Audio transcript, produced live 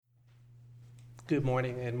Good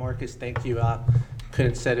morning, and Marcus, thank you.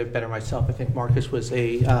 Couldn't have said it better myself. I think Marcus was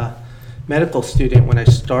a medical student when I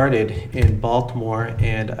started in Baltimore,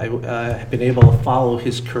 and I have been able to follow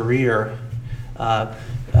his career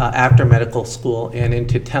after medical school and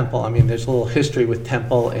into Temple. I mean, there's a little history with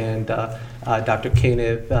Temple and Dr.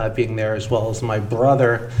 Koenig being there, as well as my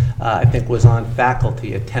brother, I think, was on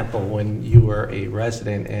faculty at Temple when you were a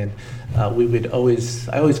resident, and I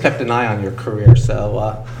always kept an eye on your career.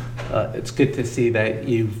 So it's good to see that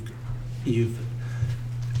you've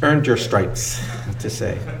earned your stripes, to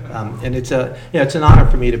say. And it's an honor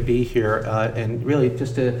for me to be here and really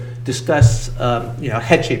just to discuss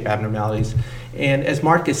head shape abnormalities. And as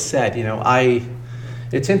Marcus said,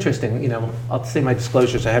 it's interesting. I'll say my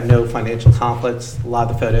disclosures. I have no financial conflicts. A lot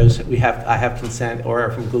of the photos I have consent or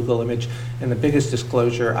are from Google Image. And the biggest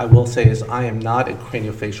disclosure I will say is I am not a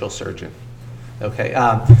craniofacial surgeon. Okay.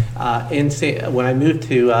 When I moved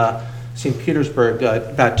to St. Petersburg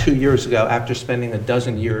about 2 years ago, after spending a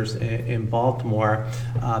dozen years in Baltimore,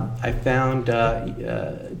 I found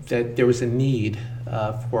that there was a need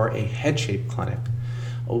for a head shape clinic.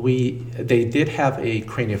 They did have a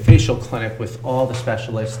craniofacial clinic with all the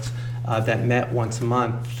specialists that met once a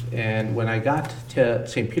month. And when I got to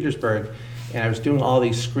St. Petersburg and I was doing all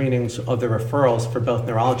these screenings of the referrals for both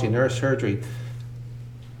neurology and neurosurgery,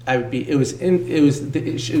 it was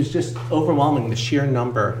just overwhelming, the sheer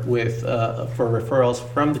number for referrals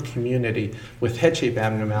from the community with head shape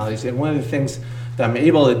abnormalities. And one of the things that I'm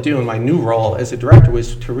able to do in my new role as a director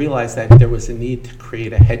was to realize that there was a need to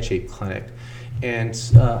create a head shape clinic. And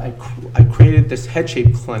I created this head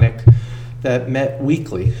shape clinic that met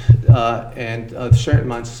weekly, and certain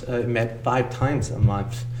months met 5 times a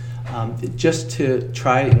month, just to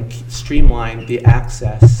try and streamline the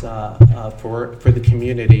access for the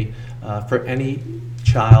community for any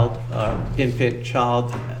child, infant,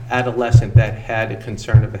 child, adolescent that had a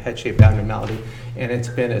concern of a head shape abnormality, and it's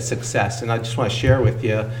been a success. And I just want to share with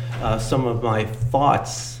you some of my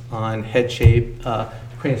thoughts on head shape,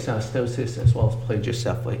 craniosynostosis, as well as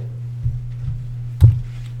plagiocephaly.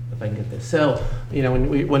 If I can get this. So, when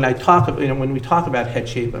we talk about head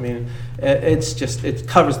shape, I mean, it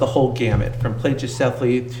covers the whole gamut, from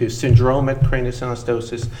plagiocephaly to syndromic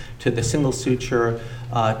craniosynostosis to the single suture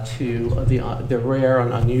to the rare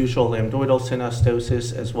and unusual lambdoidal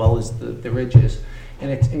synostosis, as well as the ridges. And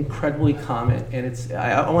it's incredibly common, and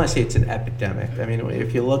I want to say it's an epidemic. I mean,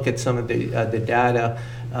 if you look at some of the data,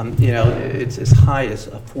 it's as high as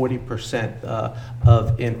 40%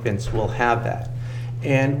 of infants will have that.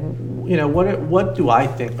 And what do I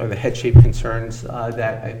think are the head shape concerns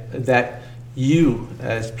that you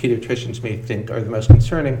as pediatricians may think are the most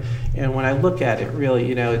concerning? And when I look at it,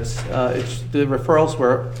 really, it's the referrals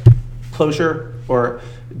were closure or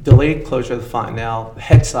delayed closure of the fontanelle,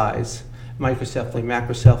 head size, microcephaly,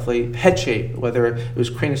 macrocephaly, head shape, whether it was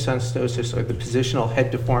craniosynostosis or the positional head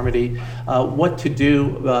deformity, what to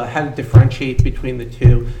do, how to differentiate between the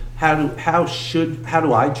two, how do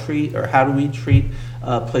I treat, or how do we treat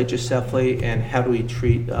plagiocephaly, and how do we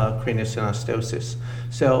treat craniosynostosis?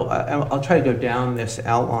 So I'll try to go down this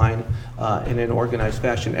outline in an organized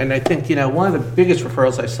fashion. And I think one of the biggest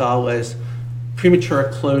referrals I saw was premature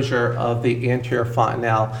closure of the anterior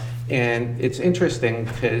fontanelle, and it's interesting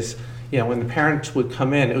because when the parents would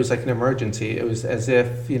come in, it was like an emergency. It was as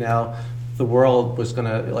if, the world was going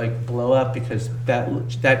to blow up because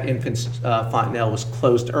that infant's fontanelle was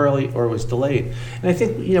closed early or was delayed. And I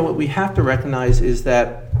think, what we have to recognize is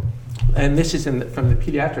that, and this is from the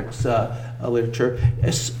pediatrics literature,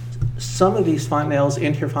 some of these fontanelles,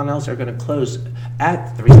 anterior fontanelles, are going to close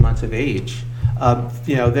at 3 months of age.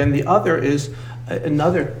 Then the other is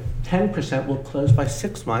another 10% will close by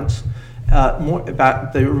 6 months.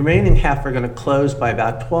 About the remaining half are going to close by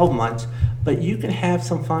about 12 months, but you can have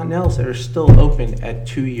some fontanelles that are still open at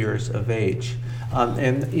 2 years of age.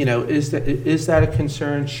 Is that a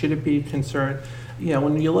concern? Should it be a concern?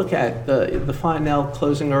 When you look at the fontanelle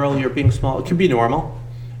closing early or being small, it could be normal.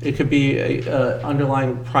 It could be a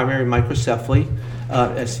underlying primary microcephaly,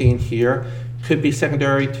 as seen here. Could be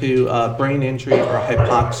secondary to brain injury or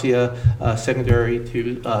hypoxia, secondary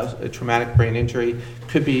to a traumatic brain injury.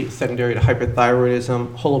 Could be secondary to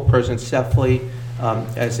hyperthyroidism, holoprosencephaly,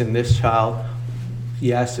 as in this child.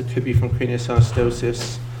 Yes, it could be from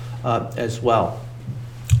craniosynostosis as well.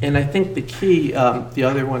 And I think the key, the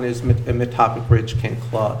other one is a metopic ridge can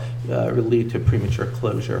lead to premature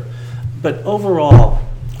closure. But overall,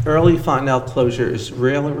 early fontanelle closure is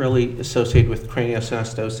really associated with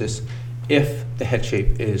craniosynostosis if the head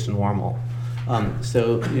shape is normal.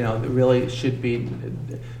 So, it really should be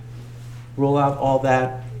rule out all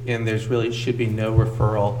that and there's really should be no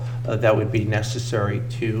referral that would be necessary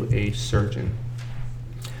to a surgeon.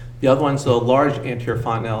 The other one's the large anterior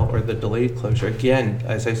fontanelle or the delayed closure. Again,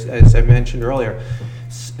 as I mentioned earlier,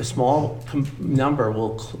 a small number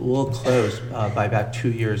will close by about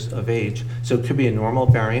 2 years of age. So it could be a normal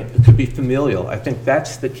variant. It could be familial. I think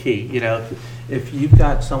that's the key. You know, if you've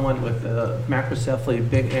got someone with macrocephaly,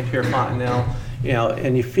 big anterior fontanelle, you know,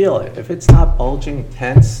 and you feel it, if it's not bulging,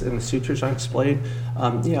 tense, and the sutures aren't splayed,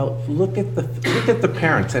 you know, look at the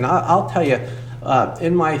parents. And I'll tell you,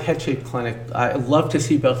 in my head shape clinic, I love to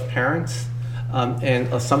see both parents.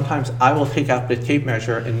 And sometimes I will take out the tape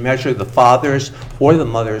measure and measure the father's or the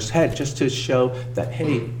mother's head just to show that,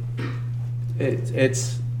 hey,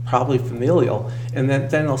 it's probably familial. And then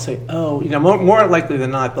they'll say, oh, you know, more likely than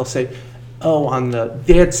not, they'll say, oh, on the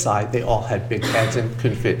dad's side, they all had big heads and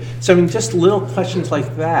couldn't fit. So, I mean, just little questions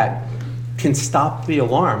like that can stop the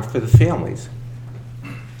alarm for the families.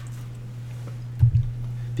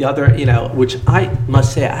 The other, you know, which I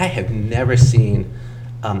must say I have never seen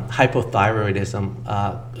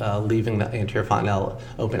hypothyroidism leaving the anterior fontanelle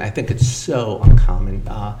open. I think it's so uncommon,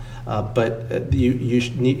 but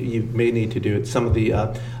you may need to do it. Some of the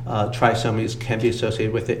trisomies can be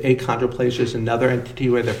associated with it. Achondroplasia is another entity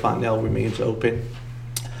where the fontanelle remains open.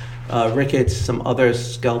 Rickets, some other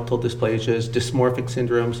skeletal dysplasias, dysmorphic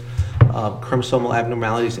syndromes, chromosomal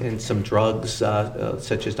abnormalities, and some drugs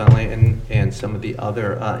such as Donlantin and some of the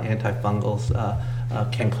other antifungals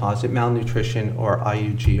can cause it, malnutrition or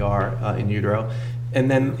IUGR in utero. And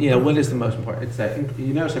then, you know, what is the most important? It's that,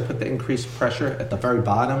 you notice I put the increased pressure at the very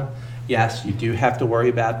bottom. Yes, you do have to worry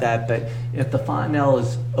about that, but if the fontanelle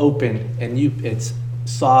is open and it's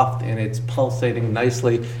soft and it's pulsating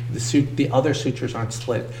nicely, the other sutures aren't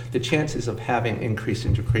split, the chances of having increased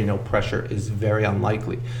intracranial pressure is very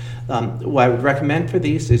unlikely. What I would recommend for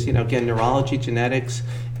these is, you know, again, neurology, genetics.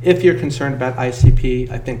 If you're concerned about ICP,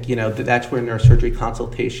 I think, you know, that's where neurosurgery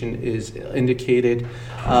consultation is indicated.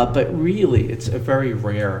 But really, it's a very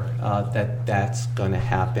rare that that's going to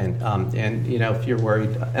happen. And, you know, if you're worried,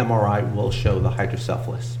 MRI will show the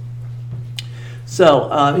hydrocephalus. So,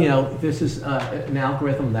 you know, this is an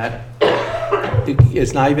algorithm that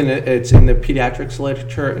it's not even, it's in the pediatrics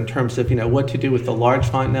literature in terms of, you know, what to do with the large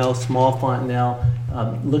fontanelle, small fontanelle,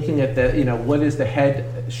 looking at the, you know, what is the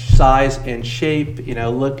head size and shape, you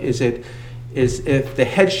know, look, is if the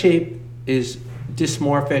head shape is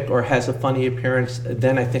dysmorphic or has a funny appearance,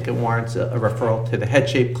 then I think it warrants a referral to the head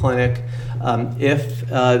shape clinic. If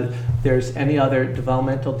there's any other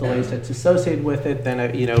developmental delays that's associated with it,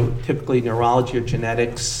 then you know, typically neurology or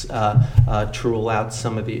genetics to rule out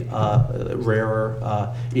some of the rarer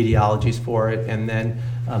etiologies for it. And then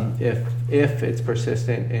if it's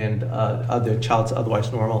persistent and the child's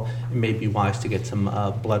otherwise normal, it may be wise to get some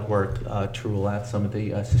blood work to rule out some of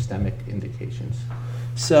the systemic indications.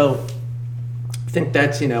 So I think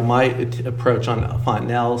that's, you know, my approach on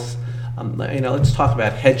fontanelles. You know, let's talk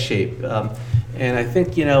about head shape. And I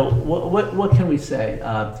think, you know, what can we say?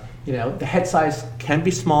 You know, the head size can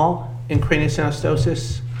be small in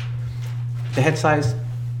craniosynostosis. The head size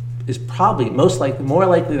is probably more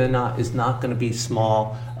likely than not, is not going to be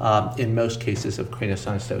small in most cases of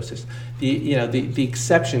craniosynostosis. The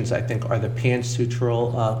exceptions, I think, are the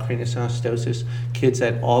pansutural craniosynostosis, kids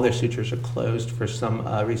that all their sutures are closed for some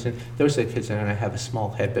reason. Those are the kids that are going to have a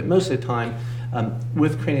small head. But most of the time,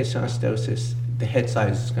 with craniosynostosis, the head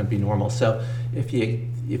size is going to be normal. So if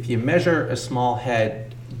you measure a small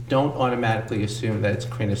head, don't automatically assume that it's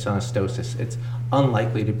craniosynostosis. It's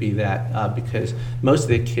unlikely to be that because most of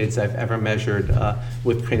the kids I've ever measured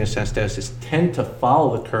with craniosynostosis tend to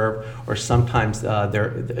follow the curve, or sometimes they're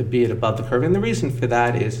be it above the curve. And the reason for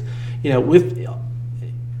that is, you know,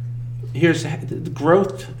 the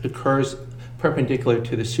growth occurs perpendicular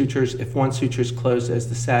to the sutures. If one suture is closed as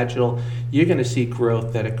the sagittal, you're going to see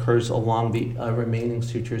growth that occurs along the remaining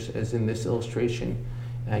sutures, as in this illustration.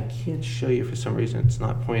 And I can't show you for some reason, it's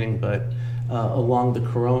not pointing, but along the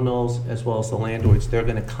coronals as well as the landoids, they're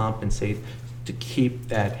going to compensate to keep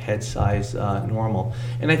that head size normal.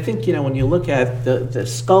 And I think, you know, when you look at the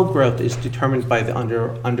skull growth is determined by the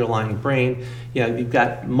underlying brain. You know, you've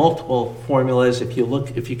got multiple formulas. If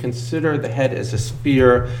you consider the head as a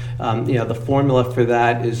sphere, you know, the formula for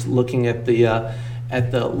that is looking at the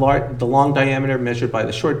long diameter measured by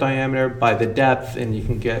the short diameter, by the depth, and you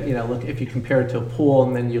can get, you know, look, if you compare it to a pool,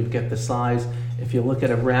 and then you'll get the size. If you look at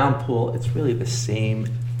a round pool, it's really the same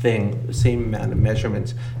thing, the same amount of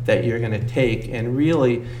measurements that you're going to take. And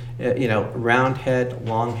really, you know, round head,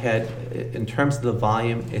 long head, in terms of the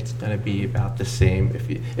volume, it's going to be about the same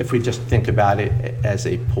if we just think about it as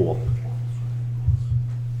a pool.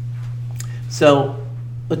 So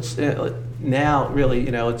let's now really,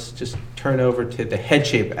 let's just turn over to the head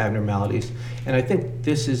shape abnormalities. And I think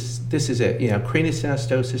this is it.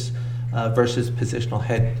 Craniosynostosis versus positional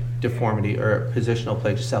head deformity or positional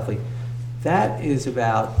plagiocephaly. That is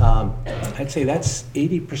about, I'd say that's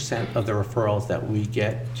 80% of the referrals that we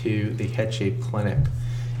get to the head shape clinic.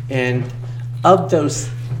 And of those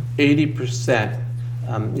 80%,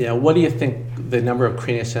 what do you think the number of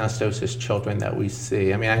craniosynostosis children that we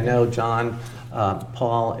see? I mean, I know John,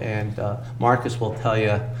 Paul, and Marcus will tell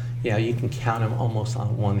you, you can count them almost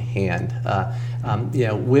on one hand.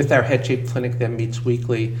 With our head shape clinic that meets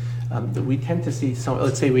weekly, we tend to see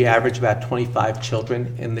let's say we average about 25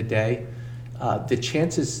 children in the day. The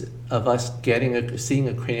chances of us seeing a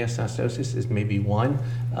craniosynostosis is maybe one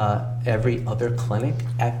every other clinic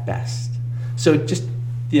at best. So just,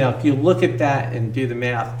 if you look at that and do the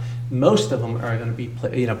math, most of them are going to be,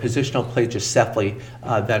 positional plagiocephaly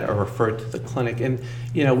that are referred to the clinic. And,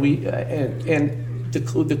 we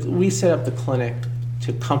set up the clinic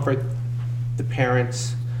to comfort the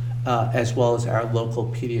parents as well as our local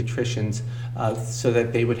pediatricians so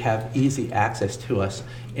that they would have easy access to us.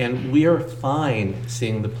 And we are fine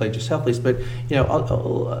seeing the plagiocephalies, but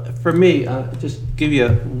for me, just give you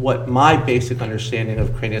what my basic understanding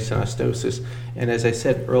of craniosynostosis. And as I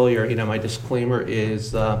said earlier, my disclaimer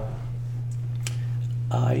is I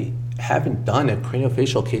haven't done a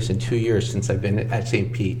craniofacial case in 2 years since I've been at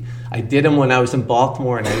St. Pete. I did them when I was in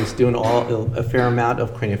Baltimore, and I was doing a fair amount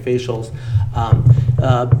of craniofacials.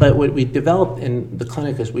 But what we developed in the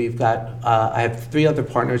clinic is we've got, I have 3 other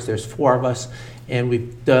partners, there's 4 of us, and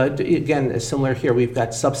we've, again, similar here, we've got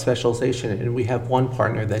subspecialization, and we have one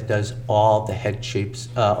partner that does all the head shapes,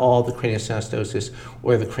 all the craniosynostosis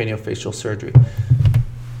or the craniofacial surgery.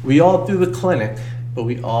 We all do the clinic, but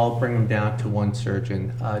we all bring them down to one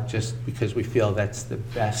surgeon just because we feel that's the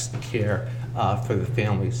best care for the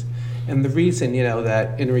families. And the reason,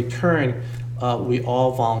 that in return, we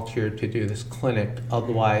all volunteered to do this clinic.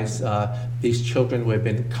 Otherwise, these children would have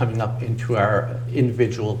been coming up into our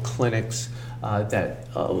individual clinics that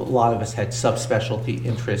a lot of us had subspecialty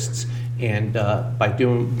interests. And by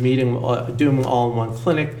doing them all in one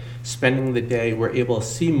clinic, spending the day, we're able to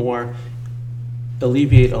see more,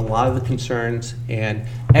 alleviate a lot of the concerns, and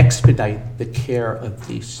expedite the care of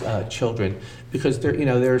these children, because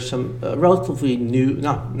there are some relatively new,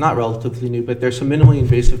 not relatively new, but there's some minimally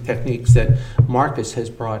invasive techniques that Marcus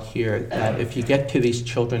has brought here that, if you get to these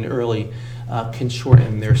children early, can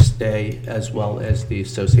shorten their stay as well as the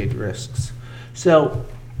associated risks. So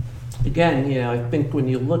again, I think when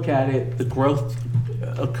you look at it, the growth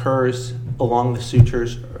occurs along the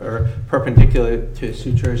sutures or perpendicular to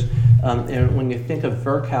sutures. And when you think of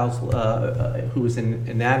Virchow, who was an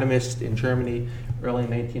anatomist in Germany, early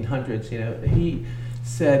 1900s, he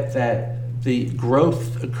said that the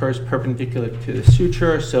growth occurs perpendicular to the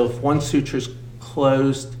suture. So if one suture's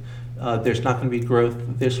closed, there's not going to be growth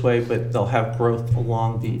this way, but they'll have growth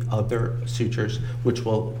along the other sutures, which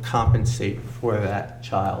will compensate for that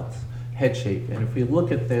child's head shape. And if we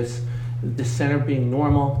look at this, the center being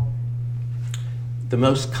normal, the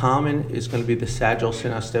most common is going to be the sagittal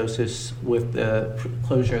synostosis with the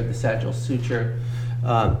closure of the sagittal suture.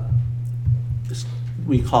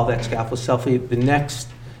 We call that scaphocephaly. The next,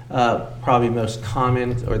 probably most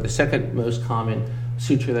common, or the second most common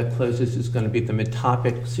suture that closes is going to be the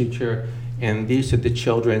metopic suture, and these are the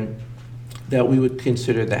children that we would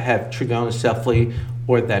consider that have trigonocephaly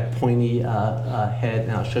or that pointy head,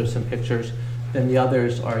 and I'll show some pictures. Then the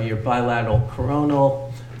others are your bilateral coronal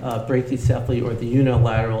brachycephaly or the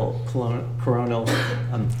unilateral coronal.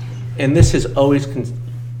 And this has always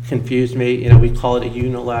confused me. We call it a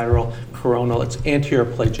unilateral coronal. It's anterior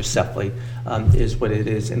plagiocephaly is what it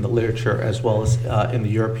is in the literature as well as in the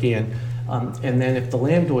European. And then if the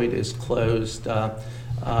lambdoid is closed,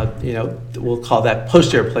 we'll call that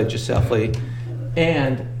posterior plagiocephaly.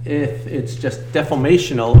 And if it's just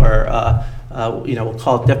deformational or we'll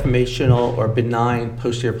call it deformational or benign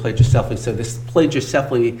posterior plagiocephaly. So this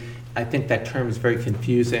plagiocephaly, I think that term is very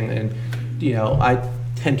confusing, and I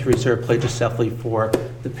tend to reserve plagiocephaly for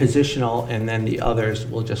the positional, and then the others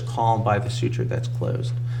we'll just call them by the suture that's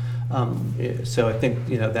closed. So I think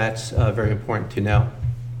that's very important to know.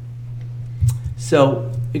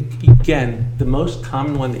 So again, the most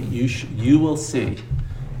common one that you will see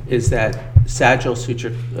is that sagittal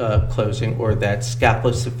suture closing or that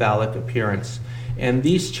scapulocephalic appearance. And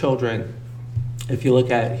these children, if you look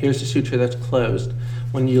at, here's the suture that's closed.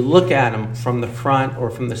 When you look at them from the front or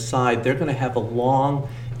from the side, they're going to have a long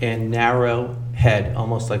and narrow head,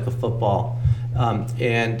 almost like a football.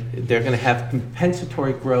 And they're going to have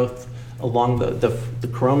compensatory growth along the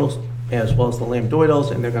coronal as well as the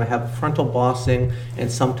lambdoidals, and they're going to have frontal bossing,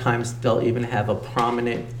 and sometimes they'll even have a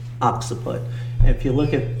prominent occiput. And if you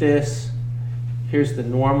look at this, here's the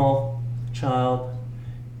normal child,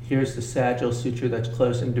 here's the sagittal suture that's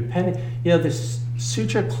closed, and depending, this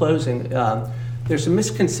suture closing, there's a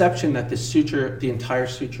misconception that the entire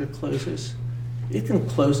suture closes. It can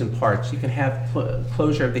close in parts. You can have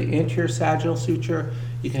closure of the anterior sagittal suture,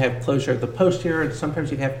 you can have closure of the posterior, and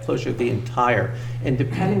sometimes you can have closure of the entire. And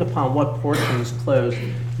depending upon what portion is closed,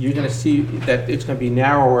 you're going to see that it's going to be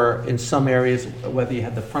narrower in some areas, whether you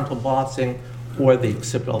have the frontal bossing or the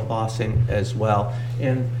occipital bossing as well.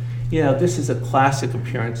 And this is a classic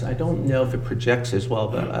appearance. I don't know if it projects as well,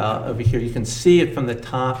 but over here you can see it from the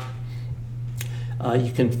top.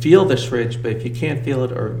 You can feel this ridge, but if you can't feel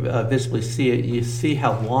it or visibly see it, you see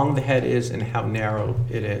how long the head is and how narrow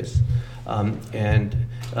it is.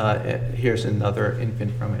 Here's another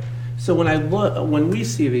infant from it. So when we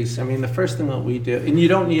see these, the first thing that we do, and you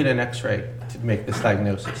don't need an X-ray to make this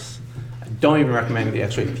diagnosis. I don't even recommend the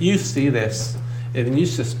X-ray. If you see this, if you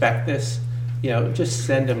suspect this, just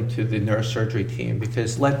send them to the neurosurgery team,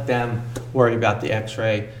 because let them worry about the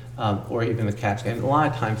X-ray or even the CAT scan. A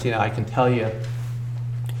lot of times, I can tell you,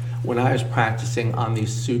 when I was practicing on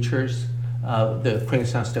these sutures, the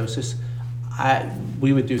craniosynostosis,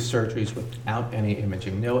 we would do surgeries without any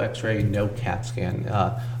imaging, no X-ray, no CAT scan,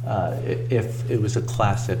 if it was a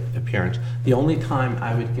classic appearance. The only time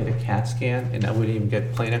I would get a CAT scan, and I wouldn't even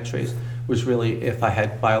get plain X-rays, was really if I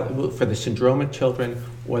had for the syndromic children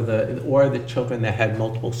or the children that had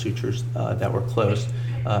multiple sutures that were closed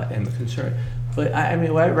and the concern. But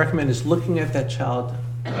what I recommend is looking at that child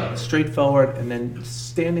straightforward, and then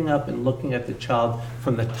standing up and looking at the child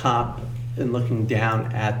from the top and looking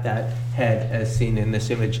down at that head as seen in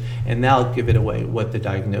this image, and that'll give it away what the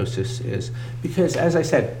diagnosis is. Because as I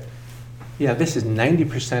said, this is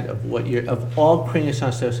 90% of all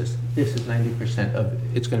craniosynostosis, this is 90%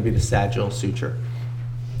 of it's going to be the sagittal suture.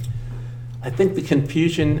 I think the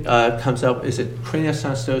confusion comes up, is it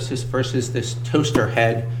craniosynostosis versus this toaster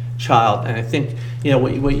head child? And I think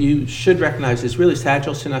what you should recognize is really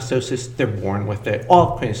sagittal synostosis, they're born with it.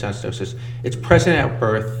 All craniosynostosis, it's present at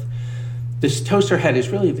birth. This toaster head is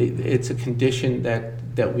really it's a condition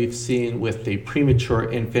that we've seen with the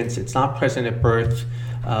premature infants. It's not present at birth,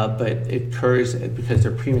 but it occurs because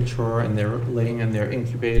they're premature and they're laying in their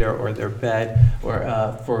incubator or their bed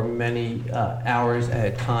or for many hours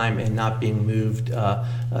at a time and not being moved,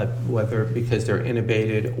 whether because they're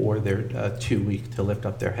intubated or they're too weak to lift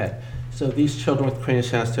up their head. So these children with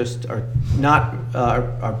craniosynostosis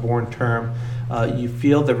are born term. You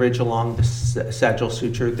feel the ridge along the sagittal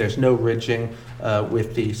suture. There's no ridging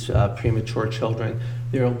with these premature children.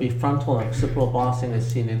 There will be frontal and occipital bossing as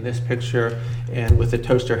seen in this picture, and with the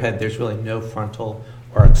toaster head, there's really no frontal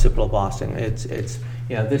or occipital bossing. This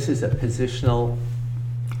is a positional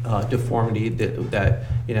deformity that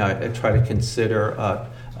I try to consider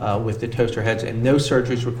with the toaster heads, and no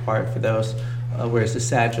surgery is required for those, whereas the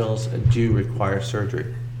sagittals do require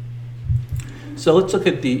surgery. So let's look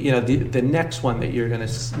at the next one that you're going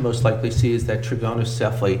to most likely see is that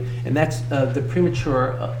trigonocephaly, and that's the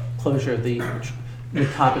premature closure of the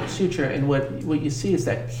metopic suture. And what you see is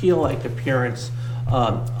that keel-like appearance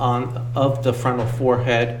of the frontal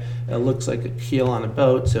forehead. It looks like a keel on a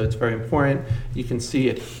boat, so it's very important. You can see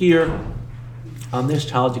it here on this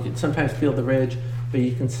child. You can sometimes feel the ridge, but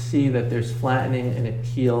you can see that there's flattening and a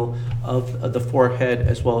keel of the forehead,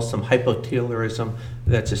 as well as some hypotelorism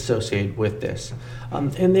that's associated with this.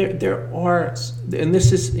 And there are, and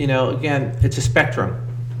this is, again, it's a spectrum.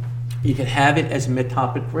 You can have it as a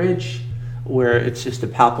metopic ridge, where it's just a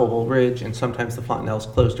palpable ridge, and sometimes the fontanelle is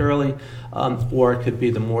closed early, or it could be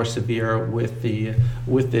the more severe with the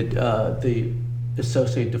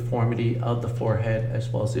associated deformity of the forehead as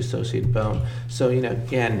well as the associated bone. So,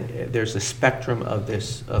 again, there's a spectrum of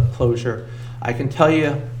this closure. I can tell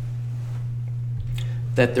you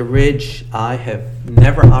that the ridge, I have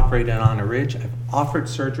never operated on a ridge. I've offered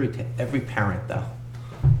surgery to every parent, though,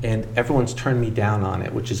 and everyone's turned me down on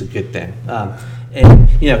it, which is a good thing. And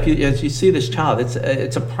as you see this child,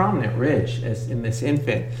 it's a prominent ridge as in this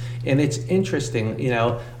infant, and it's interesting.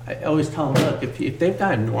 I always tell them, look, if they've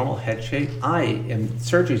got a normal head shape,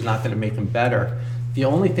 surgery is not going to make them better. The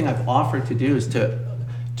only thing I've offered to do is to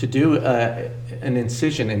do an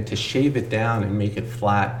incision and to shave it down and make it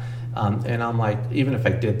flat. And I'm like, even if I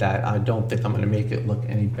did that, I don't think I'm going to make it look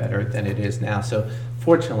any better than it is now. So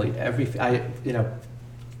fortunately,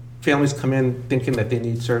 families come in thinking that they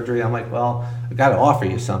need surgery. I'm like, well, I got to offer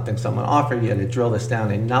you something. So I'm going to offer you to drill this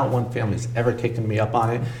down. And not one family's ever taken me up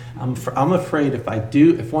on it. I'm afraid if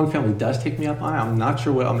one family does take me up on it, I'm not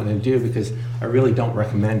sure what I'm going to do because I really don't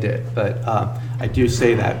recommend it. But I do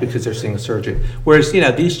say that because they're seeing a surgery. Whereas,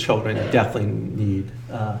 these children definitely need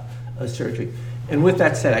a surgery. And with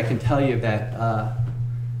that said, I can tell you that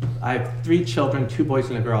I have 3 children, 2 boys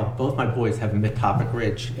and a girl. Both my boys have a midtopic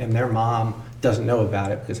ridge, and their mom doesn't know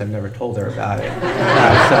about it because I've never told her about it. So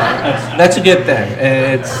that's a good thing.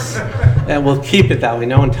 And we'll keep it that way.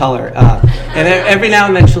 No one tell her. And every now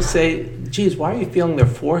and then she'll say, geez, why are you feeling their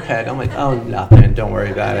forehead? I'm like, oh, nothing. Don't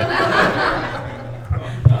worry about it.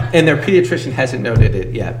 And their pediatrician hasn't noted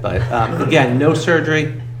it yet. But again, no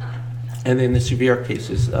surgery. And in the severe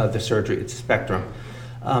cases, the surgery, it's a spectrum.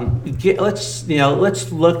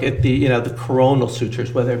 Let's look at the coronal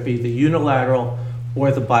sutures, whether it be the unilateral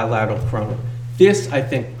or the bilateral coronal. This, I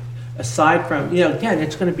think, aside from, again,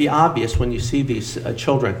 it's going to be obvious when you see these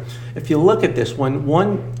children. If you look at this, when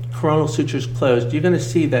one coronal suture is closed, you're going to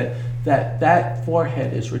see that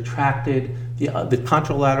forehead is retracted. The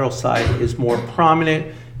contralateral side is more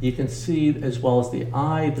prominent. You can see, as well as the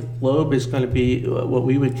eye, the globe is going to be what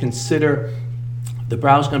we would consider, the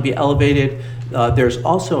brow is going to be elevated. There's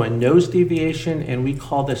also a nose deviation, and we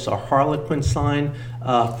call this a Harlequin sign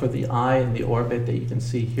for the eye, and the orbit that you can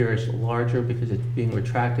see here is larger because it's being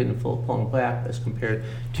retracted and pulling back as compared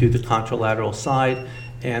to the contralateral side.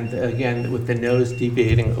 And again, with the nose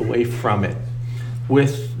deviating away from it.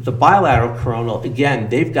 With the bilateral coronal, again,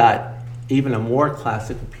 they've got even a more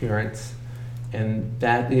classic appearance. And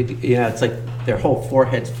that, it's like their whole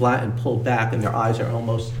forehead's flat and pulled back, and their eyes are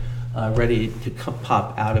almost ready to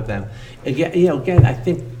pop out of them. Again, I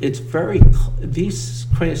think it's these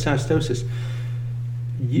craniosynostosis.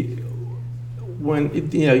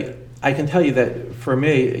 I can tell you that for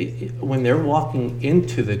me, when they're walking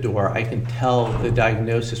into the door, I can tell the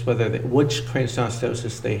diagnosis, which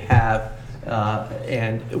craniosynostosis they have,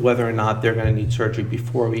 and whether or not they're going to need surgery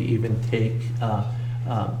before we even take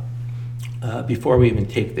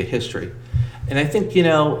the history. And I think,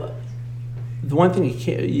 the one thing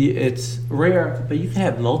it's rare, but you can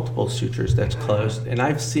have multiple sutures that's closed. And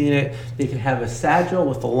I've seen it. They can have a sagittal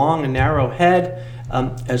with a long and narrow head,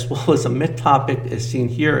 as well as a midtopic as seen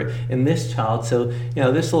here in this child. So,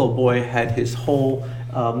 this little boy had his whole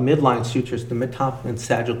midline sutures, the midtopic and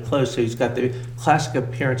sagittal closed. So he's got the classic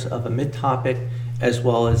appearance of a midtopic as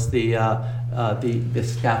well as the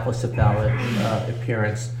scapulocephalic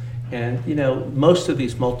appearance. And, most of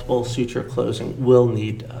these multiple suture closing will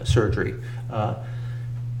need surgery.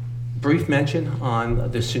 Brief mention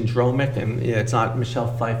on the syndromic, and it's not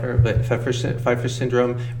Michelle Pfeiffer, but Pfeiffer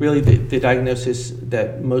syndrome. Really, the diagnosis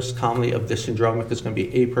that most commonly of the syndromic is going to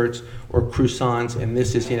be Apert's or Crusson's, and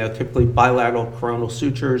this is, typically bilateral coronal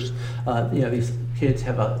sutures. These kids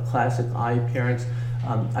have a classic eye appearance.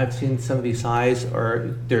 I've seen some of these eyes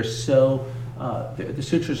the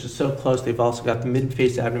sutures are so close. They've also got the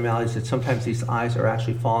mid-face abnormalities that sometimes these eyes are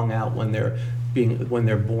actually falling out when they're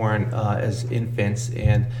born as infants,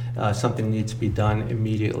 and something needs to be done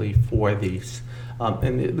immediately for these.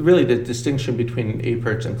 Really, the distinction between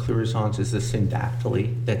Apert's and Crusson's is the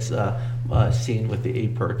syndactyly that's seen with the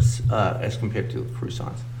Apert's as compared to the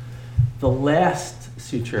Crusson's. The last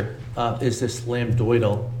suture is this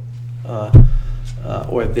lambdoidal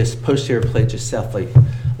or this posterior plagiocephaly.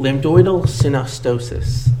 Lambdoidal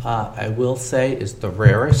synostosis, I will say, is the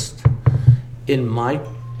rarest. In my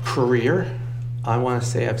career, I want to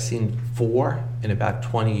say I've seen 4 in about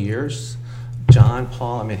 20 years. John,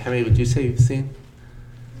 Paul, how many would you say you've seen?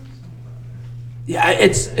 Yeah,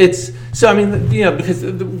 it's so, because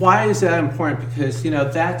why is that important? Because, you've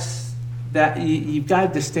got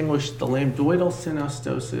to distinguish the lambdoidal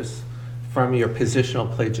synostosis from your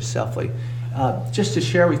positional plagiocephaly. Just to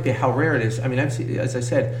share with you how rare it is, as I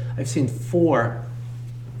said, I've seen 4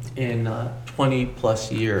 in 20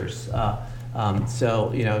 plus years.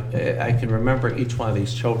 So, I can remember each one of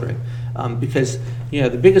these children because,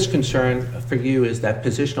 the biggest concern for you is that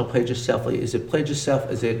positional plagiocephaly.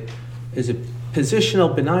 Is it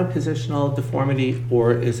positional, benign positional deformity,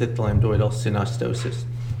 or is it the lambdoidal synostosis?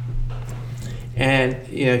 And,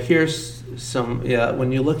 here's some,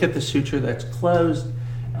 when you look at the suture that's closed,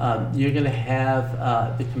 you're going to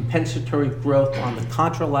have the compensatory growth on the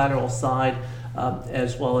contralateral side,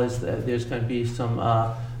 as well as there's going to be some,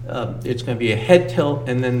 it's going to be a head tilt,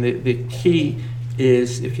 and then the key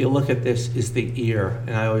is, if you look at this, is the ear.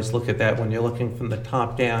 And I always look at that when you're looking from the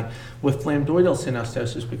top down. With lambdoidal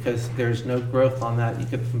synostosis, because there's no growth on that, you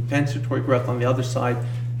get compensatory growth on the other side,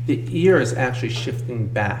 the ear is actually shifting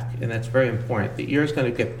back, and that's very important. The ear is going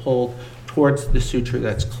to get pulled towards the suture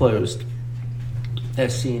that's closed,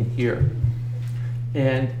 as seen here.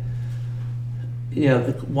 And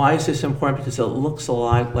why is this important? Because it looks a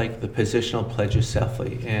lot like the positional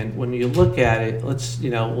plagiocephaly. And when you look at it,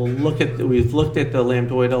 we've looked at the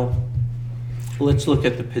lambdoidal. Let's look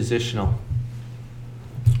at the positional.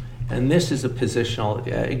 And this is a positional.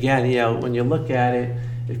 Again, when you look at it,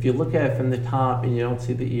 if you look at it from the top and you don't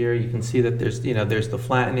see the ear, you can see that there's the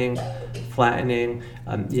flattening.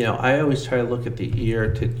 I always try to look at the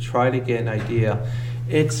ear to try to get an idea.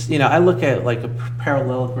 It's, I look at it like a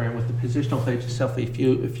parallelogram with the positional plagiocephaly.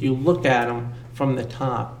 If you look at them from the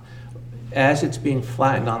top, as it's being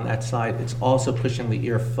flattened on that side, it's also pushing the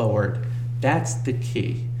ear forward. That's the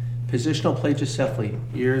key. Positional plagiocephaly,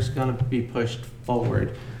 ear is going to be pushed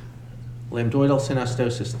forward. Lambdoidal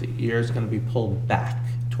synostosis, the ear is going to be pulled back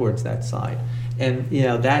towards that side. And,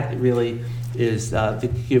 that really is the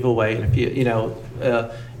giveaway. And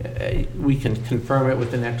if we can confirm it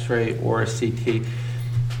with an X-ray or a CT.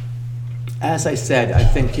 As I said, I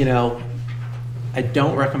think, I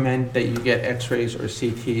don't recommend that you get X-rays or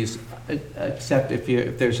CTs, except if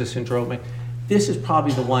there's a syndromic. This is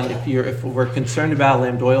probably the one, if we're concerned about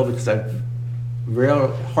lambdoidal, because I've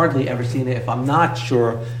hardly ever seen it. If I'm not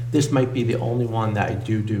sure, this might be the only one that I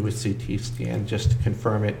do a CT scan just to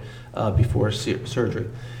confirm it before surgery.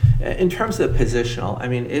 In terms of the positional,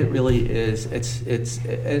 it really is. It's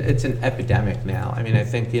an epidemic now. I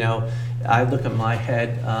think I look at my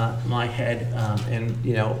head,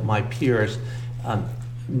 and my peers.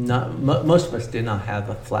 Most of us did not have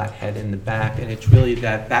a flat head in the back, and it's really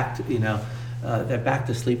that back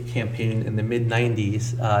to sleep campaign in the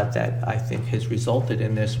mid-90s that I think has resulted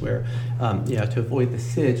in this, where to avoid the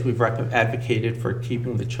SIDS, we've advocated for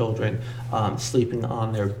keeping the children sleeping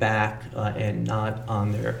on their back and not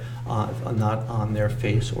on their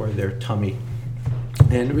face or their tummy.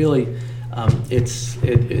 And really,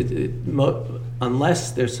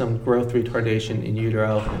 unless there's some growth retardation in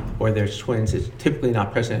utero or there's twins, it's typically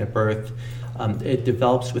not present at birth. It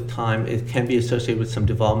develops with time. It can be associated with some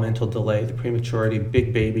developmental delay, the prematurity,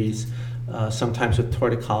 big babies, sometimes with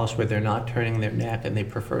torticollis where they're not turning their neck and they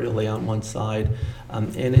prefer to lay on one side.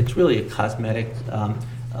 And it's really a cosmetic,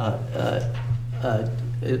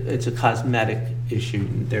 it's a cosmetic issue.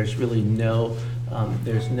 There's really no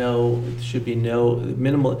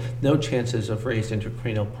chances of raised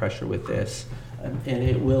intracranial pressure with this. And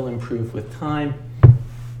it will improve with time.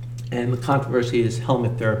 And the controversy is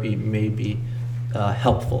helmet therapy may be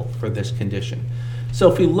helpful for this condition.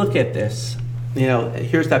 So if we look at this,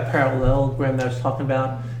 here's that parallelogram that I was talking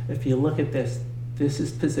about. If you look at this, this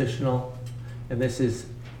is positional, and this is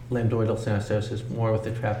lambdoidal synostosis, more with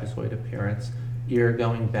the trapezoid appearance. Ear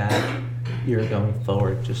going back, ear going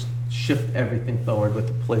forward. Just shift everything forward with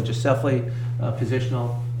the plagiocephaly,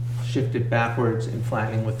 positional, shift it backwards and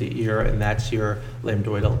flattening with the ear, and that's your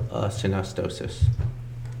lambdoidal synostosis.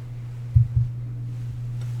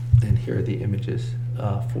 And here are the images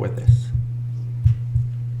for this.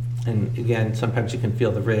 And again, sometimes you can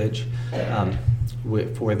feel the ridge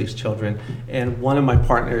for these children. And one of my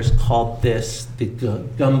partners called this the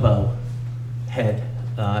gumbo head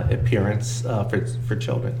appearance for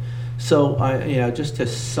children. So, just to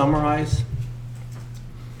summarize,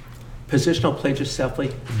 positional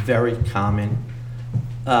plagiocephaly, very common.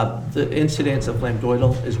 The incidence of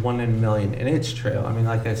lambdoidal is 1 in a million, and it's true.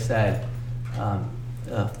 Like I said,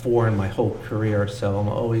 4 in my whole career, so I'm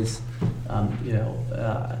always,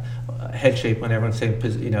 head shape when everyone's saying,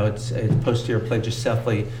 it's posterior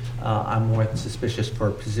plagiocephaly. I'm more suspicious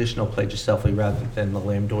for positional plagiocephaly rather than the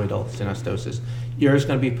lambdoidal synostosis. Ear is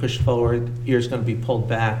going to be pushed forward, ear is going to be pulled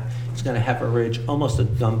back, it's going to have a ridge, almost a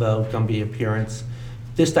Gumby appearance.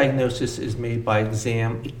 This diagnosis is made by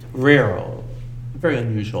exam, rare, very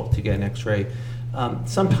unusual to get an X-ray.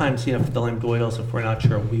 Sometimes, for the lambdoidals, if we're not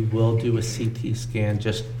sure, we will do a CT scan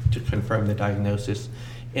just to confirm the diagnosis.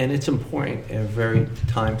 And it's important and a very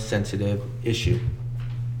time-sensitive issue.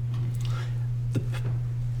 The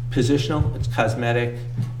positional, it's cosmetic.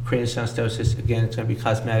 Craniosynostosis, again, it's going to be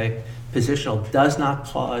cosmetic. Positional does not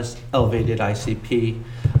cause elevated ICP.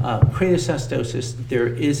 Craniosynostosis, there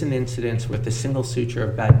is an incidence with a single suture of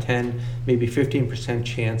about 10, maybe 15%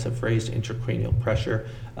 chance of raised intracranial pressure.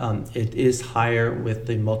 It is higher with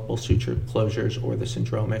the multiple suture closures or the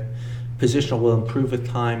syndromic. Positional will improve with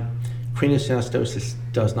time. Craniosynostosis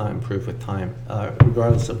does not improve with time,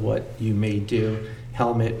 regardless of what you may do.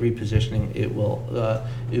 Helmet repositioning, it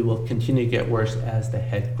will continue to get worse as the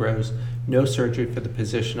head grows. No surgery for the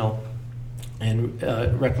positional, and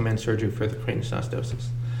recommend surgery for the craniosynostosis.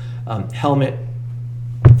 Helmet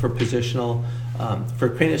for positional. For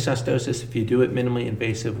craniosynostosis, if you do it minimally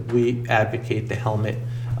invasive, we advocate the helmet,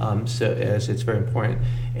 as it's very important.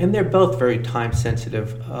 And they're both very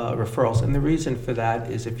time-sensitive referrals. And the reason for that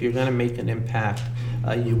is if you're going to make an impact,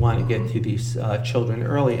 you want to get to these children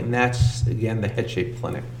early, and that's, again, the HeadShape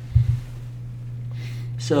Clinic.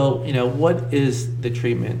 So, what is the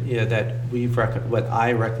treatment that what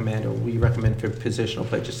I recommend or we recommend for positional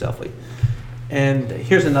plagiocephaly? And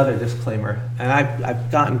here's another disclaimer, and I've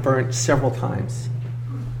gotten burnt several times.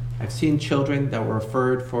 I've seen children that were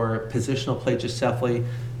referred for positional plagiocephaly.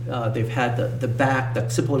 They've had the back, the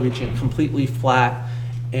occipital region completely flat,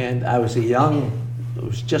 and I was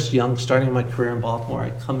just young, starting my career in Baltimore.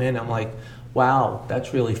 I come in, I'm like, wow,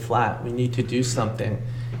 that's really flat. We need to do something.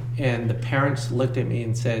 And the parents looked at me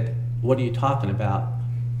and said, what are you talking about?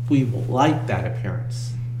 We like that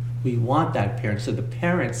appearance. We want that appearance. So the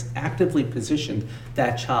parents actively positioned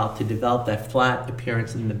that child to develop that flat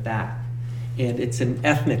appearance in the back. And it's an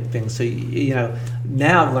ethnic thing. So,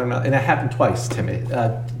 now I've learned, and it happened twice to me,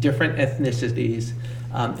 different ethnicities,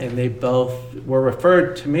 and they both were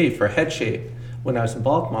referred to me for head shape when I was in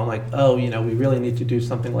Baltimore. I'm like, we really need to do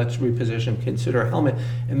something. Let's reposition, consider a helmet.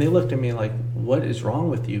 And they looked at me like, what is wrong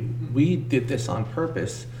with you? We did this on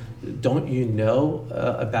purpose. Don't you know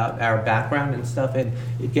about our background and stuff? And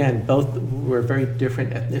again, both were very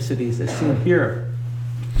different ethnicities as seen here.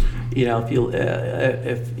 If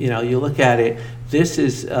you look at it, this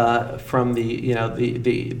is from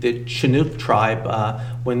the Chinook tribe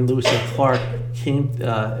when Lewis and Clark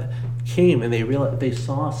came and they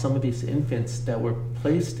saw some of these infants that were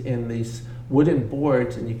placed in these wooden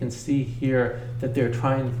boards, and you can see here that they're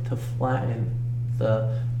trying to flatten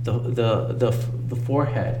the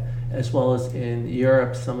forehead, as well as in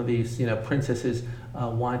Europe, some of these princesses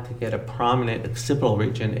want to get a prominent occipital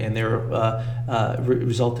region, and they're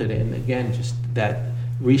resulted in, again, just that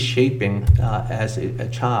reshaping as a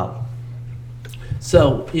child.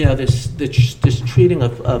 So this treating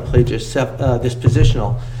of this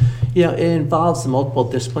positional, it involves multiple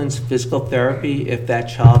disciplines: physical therapy if that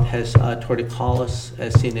child has torticollis,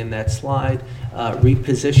 as seen in that slide,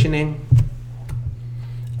 repositioning.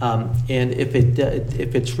 And if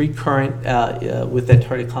it's recurrent with that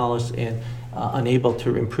torticollis and unable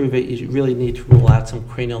to improve it, you really need to rule out some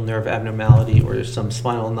cranial nerve abnormality or some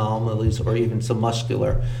spinal anomalies or even some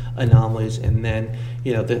muscular anomalies. And then,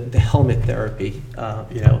 the helmet therapy.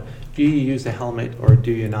 Do you use a helmet or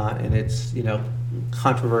do you not? And it's,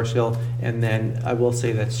 controversial. And then I will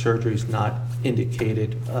say that surgery is not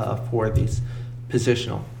indicated for these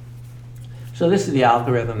positional. So this is the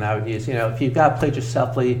algorithm that I would use. If you've got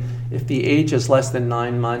plagiocephaly, if the age is less than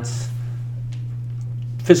 9 months,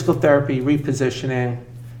 physical therapy, repositioning.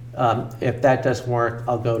 If that doesn't work,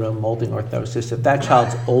 I'll go to molding orthosis. If that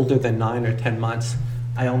child's older than 9 or 10 months,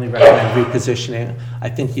 I only recommend repositioning. I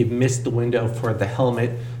think you've missed the window for the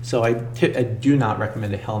helmet, so I do not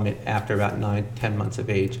recommend a helmet after about 9, 10 months of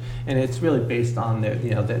age. And it's really based on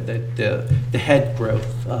the head growth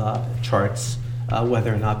charts,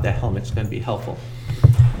 whether or not the helmet's going to be helpful.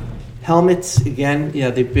 Helmets, again,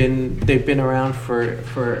 they've been around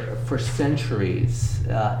for centuries.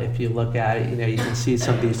 If you look at it, you can see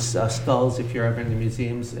some of these skulls if you're ever in the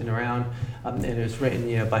museums and around. And it was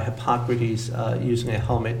written, by Hippocrates using a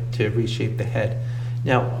helmet to reshape the head.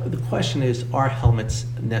 Now, the question is, are helmets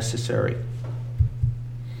necessary?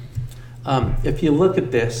 If you look at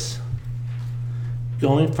this,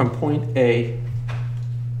 going from point A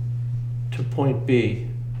to point B,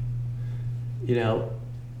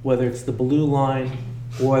 whether it's the blue line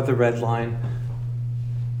or the red line,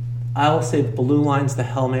 I will say the blue line's the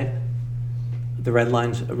helmet, the red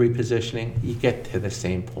line's repositioning. You get to the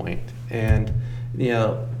same point. And, these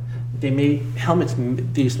helmets,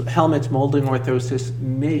 molding orthosis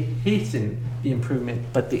may hasten the improvement,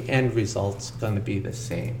 but the end result's going to be the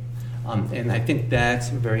same. And I think that's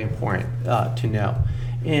very important to know.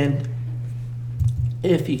 And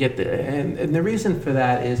if you get and the reason for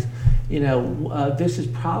that is, this is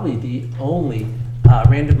probably the only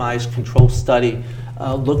randomized control study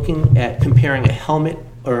looking at comparing a helmet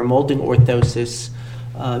or a molding orthosis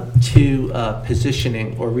to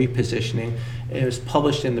positioning or repositioning. It was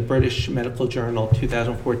published in the British Medical Journal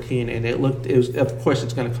 2014, and of course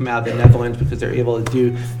it's going to come out of the Netherlands because they're able to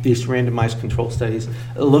do these randomized control studies.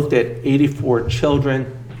 It looked at 84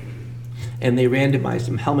 children, and they randomized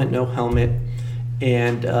them helmet, no helmet.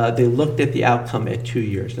 And they looked at the outcome at 2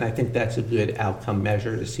 years. And I think that's a good outcome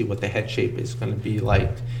measure to see what the head shape is going to be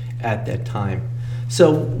like at that time.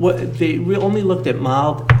 So we only looked at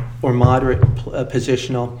mild or moderate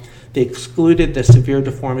positional. They excluded the severe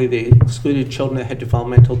deformity. They excluded children that had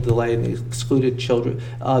developmental delay, and they excluded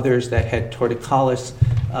others that had torticollis.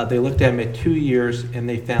 They looked at them at 2 years, and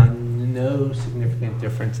they found no significant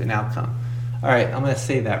difference in outcome. All right, I'm going to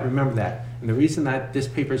say that. Remember that. And the reason that this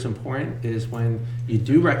paper is important is when you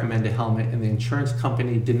do recommend a helmet and the insurance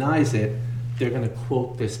company denies it, they're going to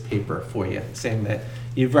quote this paper for you, saying that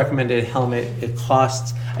you've recommended a helmet. It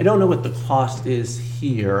costs, I don't know what the cost is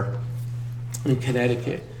here in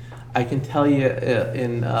Connecticut. I can tell you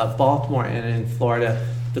in Baltimore and in Florida,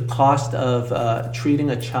 the cost of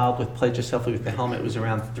treating a child with plagiocephaly with the helmet was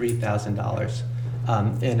around $3,000.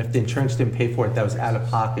 And if the insurance didn't pay for it, that was out of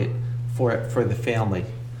pocket for the family.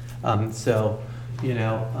 And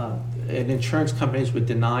insurance companies would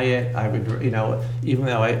deny it. I would, even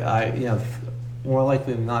though I more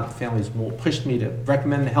likely than not, the families pushed me to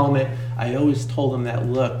recommend the helmet. I always told them that,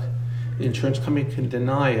 look, the insurance company can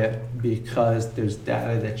deny it because there's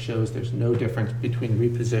data that shows there's no difference between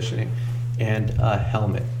repositioning and a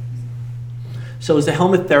helmet. So is the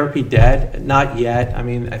helmet therapy dead? Not yet. I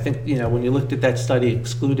mean, I think, when you looked at that study, it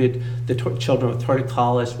excluded the children with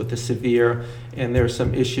torticollis, with the severe, and there are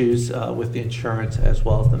some issues with the insurance as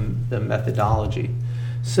well as the methodology.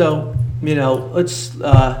 So, let's,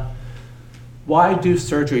 why do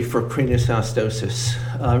surgery for craniosynostosis?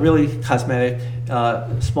 Really cosmetic,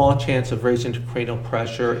 small chance of raised intracranial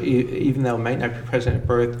pressure, even though it might not be present at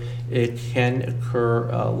birth, it can occur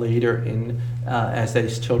later as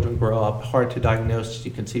these children grow up. Hard to diagnose.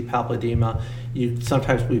 You can see papilledema.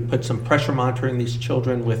 Sometimes we put some pressure monitoring these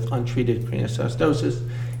children with untreated craniosynostosis,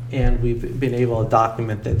 and we've been able to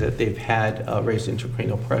document that they've had raised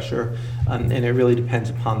intracranial pressure. And it really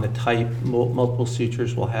depends upon the type. Multiple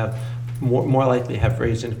sutures will have more likely have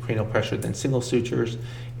raised intracranial pressure than single sutures.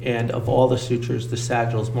 And of all the sutures, the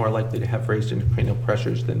sagittal is more likely to have raised intracranial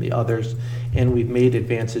pressures than the others. And we've made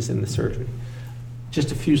advances in the surgery.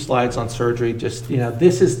 Just a few slides on surgery.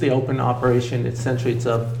 This is the open operation. Essentially,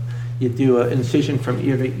 you do an incision from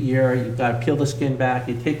ear to ear. You've got to peel the skin back.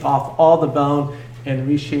 You take off all the bone and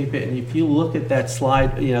reshape it. And if you look at that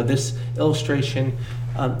slide, this illustration,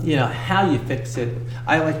 how you fix it,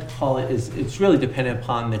 I like to call it, it's really dependent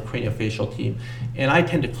upon the craniofacial team. And I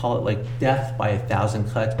tend to call it like death by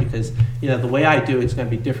 1,000 cuts because, the way I do it is going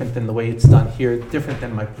to be different than the way it's done here, different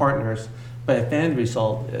than my partners. But the end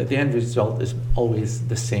result is always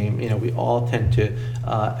the same. We all tend to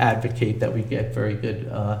advocate that we get very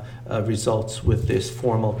good results with this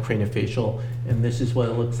formal craniofacial. And this is what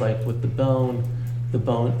it looks like with the bone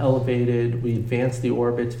elevated. We advance the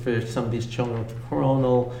orbits for some of these children with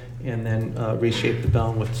coronal, and then reshape the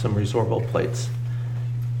bone with some resorbable plates.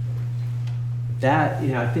 That,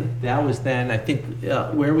 I think that was then. I think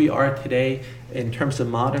where we are today in terms of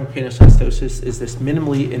modern craniosynostosis is this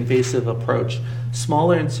minimally invasive approach.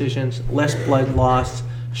 Smaller incisions, less blood loss,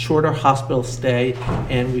 shorter hospital stay,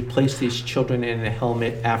 and we place these children in a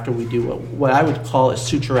helmet after we do what I would call a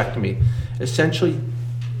suturectomy. Essentially,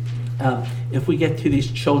 if we get to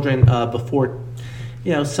these children before,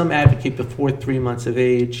 some advocate before 3 months of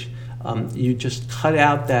age, you just cut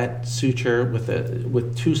out that suture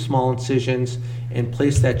with 2 small incisions and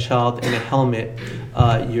place that child in a helmet.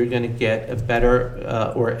 You're going to get a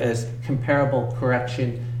better or as comparable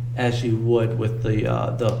correction as you would with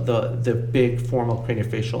the big formal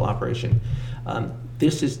craniofacial operation.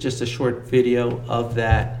 This is just a short video of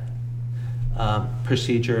that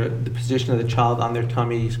procedure, the position of the child on their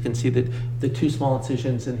tummy. You can see that the 2 small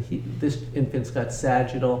incisions, and this infant's got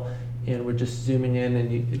sagittal, and we're just zooming in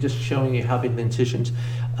and just showing you how big the incisions.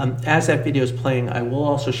 As that video is playing, I will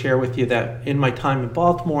also share with you that in my time in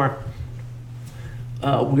Baltimore,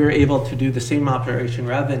 we were able to do the same operation.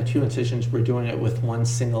 Rather than 2 incisions, we're doing it with 1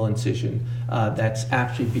 single incision that's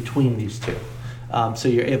actually between these 2. So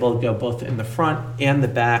you're able to go both in the front and the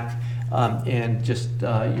back, and just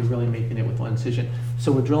you're really making it with 1 incision.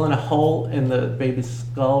 So we're drilling a hole in the baby's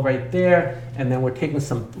skull right there, and then we're taking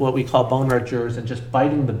some what we call bone rongeurs and just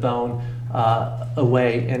biting the bone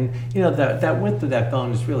away. And that width of that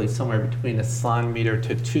bone is really somewhere between 1 centimeter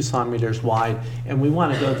to 2 centimeters wide, and we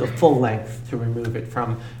want to go the full length to remove it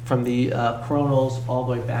from the coronals all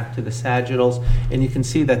the way back to the sagittals. And you can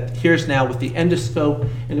see that here's now with the endoscope,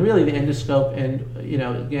 and really the endoscope, and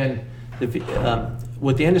again,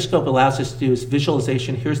 what the endoscope allows us to do is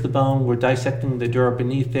visualization. Here's the bone. We're dissecting the dura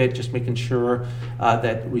beneath it, just making sure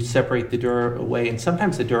that we separate the dura away. And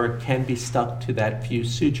sometimes the dura can be stuck to that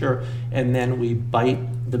fused suture, and then we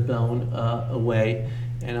bite the bone away.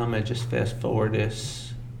 And I'm going to just fast forward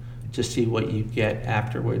this to see what you get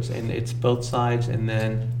afterwards. And it's both sides, and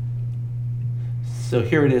then, so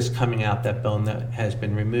here it is coming out, that bone that has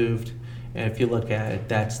been removed. And if you look at it,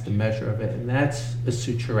 that's the measure of it, and that's a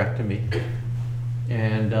suturectomy.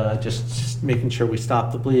 And just making sure we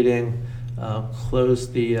stop the bleeding,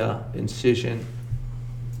 close the incision,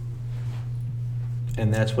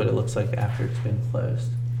 and that's what it looks like after it's been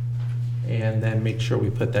closed. And then make sure we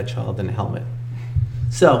put that child in a helmet.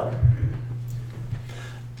 So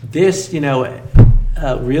this,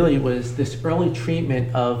 really was this early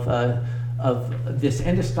treatment of this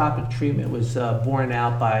endoscopic treatment was borne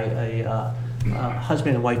out by a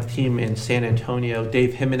husband and wife team in San Antonio,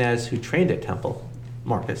 Dave Jimenez, who trained at Temple,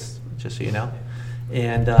 Marcus, just so you know,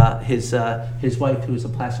 and his wife, who was a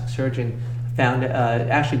plastic surgeon,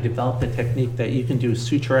 actually developed a technique that you can do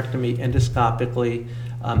suturectomy endoscopically.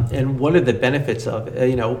 And what are the benefits of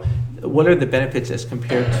what are the benefits as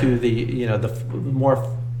compared to the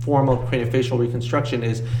more formal craniofacial reconstruction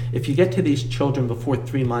is if you get to these children before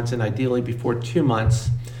 3 months and ideally before 2 months,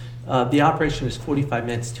 the operation is 45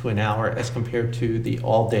 minutes to an hour as compared to the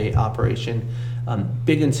all-day operation.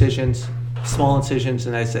 Big incisions, small incisions,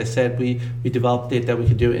 and as I said, we developed it that we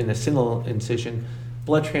could do it in a single incision.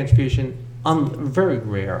 Blood transfusion, very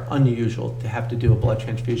rare, unusual to have to do a blood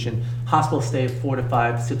transfusion. Hospital stay of 4 to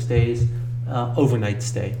 5, 6 days, overnight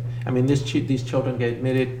stay. I mean, these children get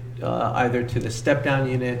admitted either to the step-down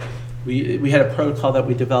unit. We had a protocol that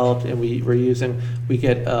we developed and we were using. We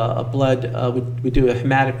get a blood, we do a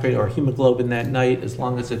hematocrit or hemoglobin that night as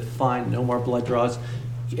long as it's fine, no more blood draws.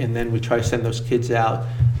 And then we try to send those kids out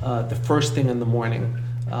the first thing in the morning.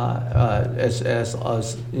 So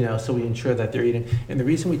we ensure that they're eating. And the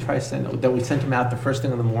reason we sent them out the first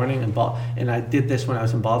thing in the morning, and I did this when I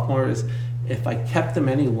was in Baltimore, is if I kept them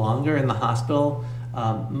any longer in the hospital,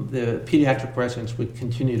 the pediatric residents would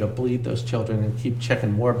continue to bleed those children and keep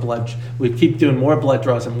checking more blood. We'd keep doing more blood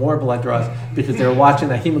draws and more blood draws because they were watching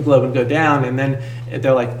the hemoglobin go down, and then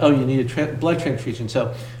they're like, oh, you need a blood transfusion.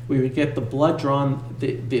 So we would get the blood drawn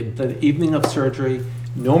the evening of surgery.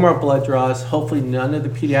 No more blood draws. Hopefully none of the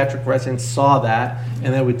pediatric residents saw that,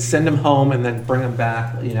 and then we'd send them home and then bring them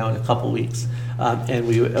back, in a couple weeks, and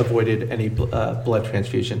we avoided any blood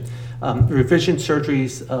transfusion. Revision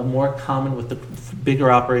surgeries more common with the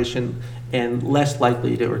bigger operation and less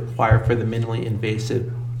likely to require for the minimally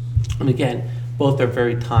invasive. And again, both are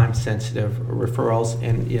very time-sensitive referrals,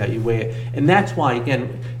 and you weigh it. And that's why,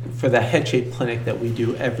 again, for the head-shaped clinic that we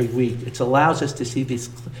do every week, it allows us to see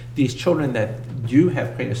these children that do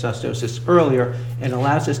have craniosynostosis earlier, and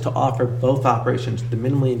allows us to offer both operations, the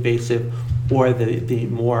minimally invasive or the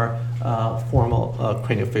more formal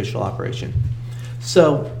craniofacial operation.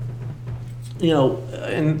 So,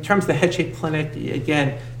 in terms of the head-shaped clinic,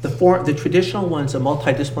 again, the traditional one's a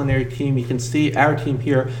multidisciplinary team. You can see our team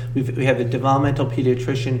here. We have a developmental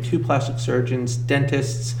pediatrician, 2 plastic surgeons,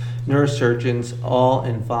 dentists, neurosurgeons, all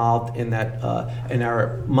involved in that in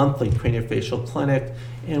our monthly craniofacial clinic.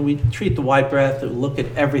 And we treat the wide breadth, look at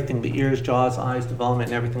everything, the ears, jaws, eyes,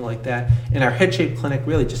 development, and everything like that. In our head-shaped clinic,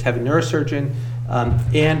 really just have a neurosurgeon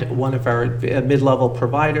and one of our mid-level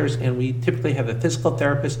providers, and we typically have a physical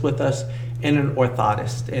therapist with us and an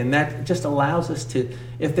orthotist. And that just allows us to,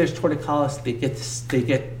 if there's torticollis, they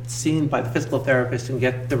get seen by the physical therapist and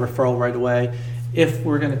get the referral right away. If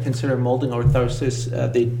we're going to consider molding orthosis,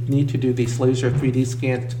 they need to do these laser 3D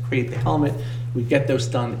scans to create the helmet. We get those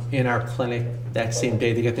done in our clinic that same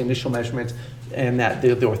day. They get the initial measurements, and that the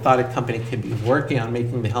orthotic company can be working on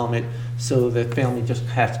making the helmet, so the family just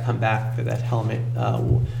has to come back for that helmet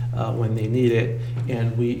when they need it.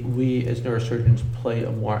 And we as neurosurgeons play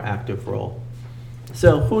a more active role.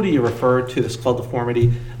 So who do you refer to the skull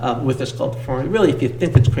deformity? With a skull deformity, really, if you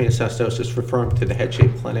think it's craniosynostosis, refer them to the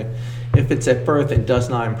head-shaped clinic. If it's at birth and does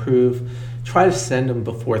not improve, try to send them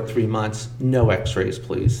before 3 months. No x-rays,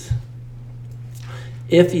 please.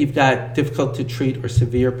 If you've got difficult to treat or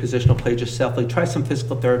severe positional plagiocephaly, try some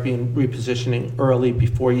physical therapy and repositioning early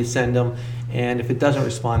before you send them. And if it doesn't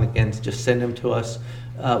respond, again, just send them to us.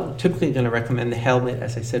 Typically going to recommend the helmet,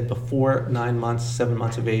 as I said, before 9 months, 7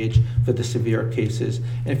 months of age for the severe cases.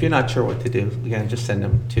 And if you're not sure what to do, again, just send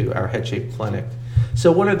them to our head-shaped clinic.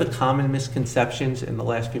 So what are the common misconceptions in the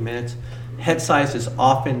last few minutes? Head size is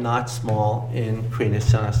often not small in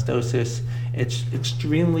craniosynostosis. It's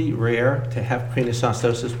extremely rare to have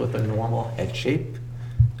craniosynostosis with a normal head shape.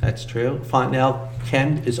 That's true. Fontanelle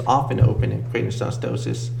is often open in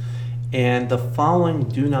craniosynostosis. And the following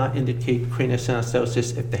do not indicate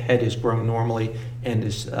craniosynostosis if the head is growing normally and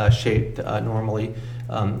is shaped normally,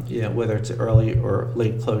 whether it's early or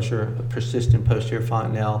late closure, a persistent posterior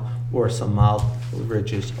fontanelle, or some mild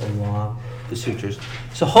ridges along the sutures.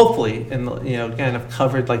 So hopefully, and again, I've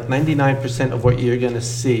covered like 99% of what you're going to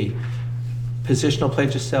see: positional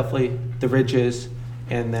plagiocephaly, the ridges,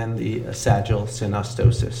 and then the sagittal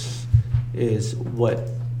synostosis is what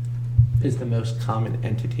is the most common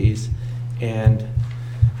entities. And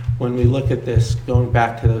when we look at this, going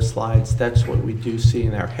back to those slides, that's what we do see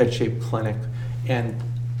in our head-shaped clinic. And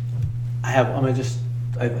I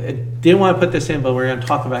didn't want to put this in, but we're going to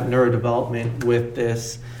talk about neurodevelopment with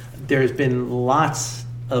this. There's been lots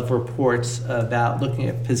of reports about looking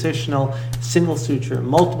at positional, single suture,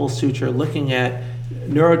 multiple suture, looking at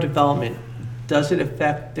neurodevelopment. Does it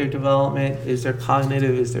affect their development? Is there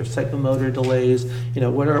cognitive? Is there psychomotor delays?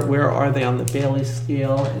 Where are they on the Bayley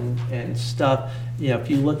scale and stuff? If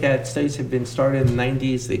you look at studies that have been started in the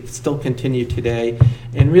 90s, they still continue today.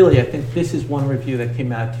 And really, I think this is one review that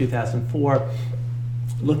came out in 2004,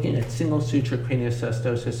 looking at single suture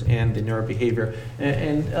craniosynostosis and the neurobehavior.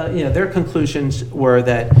 And their conclusions were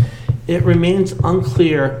that it remains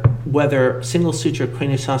unclear whether single suture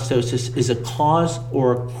craniosynostosis is a cause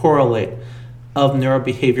or a correlate of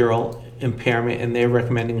neurobehavioral impairment, and they're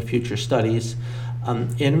recommending future studies.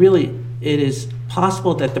 And really, it is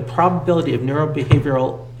possible that the probability of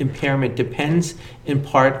neurobehavioral impairment depends in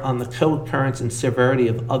part on the co-occurrence and severity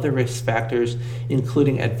of other risk factors,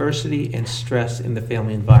 including adversity and stress in the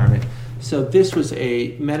family environment. So this was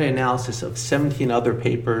a meta-analysis of 17 other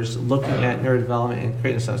papers looking at neurodevelopment and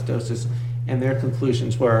craniosynostosis, and their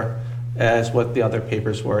conclusions were as what the other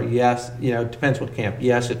papers were. Yes, it depends what camp.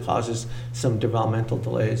 Yes, it causes some developmental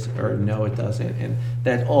delays, or no, it doesn't. And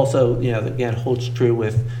that also, again, holds true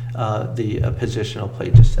with the positional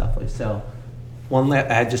plagioccephaly. So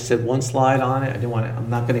I just said one slide on it. I'm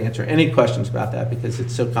not going to answer any questions about that because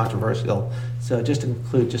it's so controversial. So just to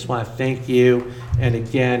conclude, just want to thank you. And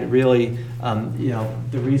again, really, the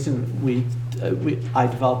reason I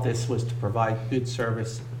developed this was to provide good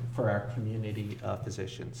service for our community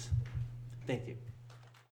physicians. Thank you.